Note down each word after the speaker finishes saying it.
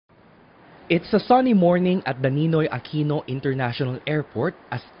It's a sunny morning at the Ninoy Aquino International Airport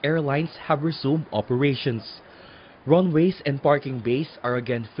as airlines have resumed operations. Runways and parking bays are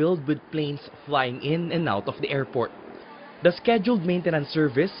again filled with planes flying in and out of the airport. The scheduled maintenance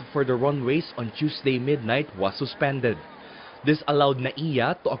service for the runways on Tuesday midnight was suspended. This allowed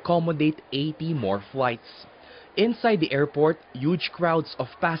NAIA to accommodate 80 more flights. Inside the airport, huge crowds of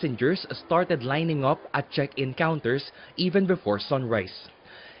passengers started lining up at check-in counters even before sunrise.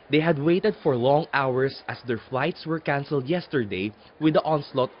 They had waited for long hours as their flights were cancelled yesterday with the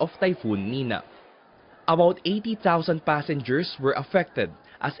onslaught of Typhoon Nina. About 80,000 passengers were affected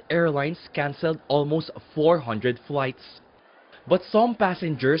as airlines cancelled almost 400 flights. But some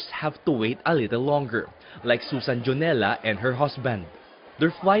passengers have to wait a little longer, like Susan Jonella and her husband.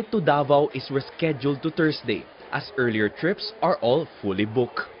 Their flight to Davao is rescheduled to Thursday as earlier trips are all fully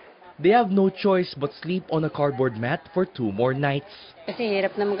booked. They have no choice but sleep on a cardboard mat for 2 more nights. Kasi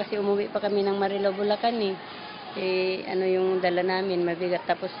hirap naman kasi umuwi pa kami ng Marilao, Bulacan eh. Ano yung dala namin, mabigat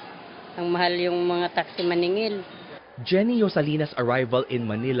tapos ang mahal yung mga taxi maningil. Jenny Yosalina's arrival in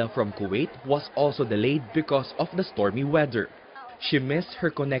Manila from Kuwait was also delayed because of the stormy weather. She missed her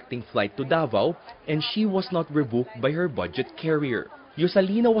connecting flight to Davao and she was not rebooked by her budget carrier.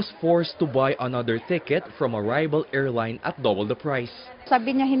 Yosalina was forced to buy another ticket from a rival airline at double the price.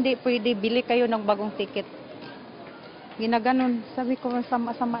 Sabi niya hindi pwede, bili kayo ng bagong ticket. Ginaganon, sabi ko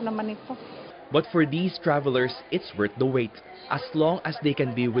sama-sama naman ito. But for these travelers, it's worth the wait, as long as they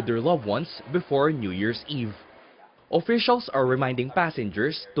can be with their loved ones before New Year's Eve. Officials are reminding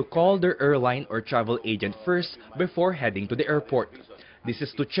passengers to call their airline or travel agent first before heading to the airport. This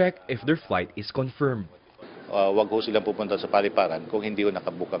is to check if their flight is confirmed. Wag ho silang pupunta sa paliparan kung hindi ho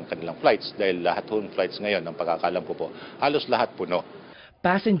nakabook ang kanilang flights dahil lahat ho ng flights ngayon, ang pagkakalam ko po, halos lahat puno.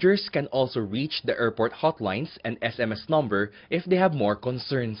 Passengers can also reach the airport hotlines and SMS number if they have more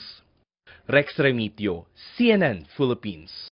concerns. Rex Remitio, CNN Philippines.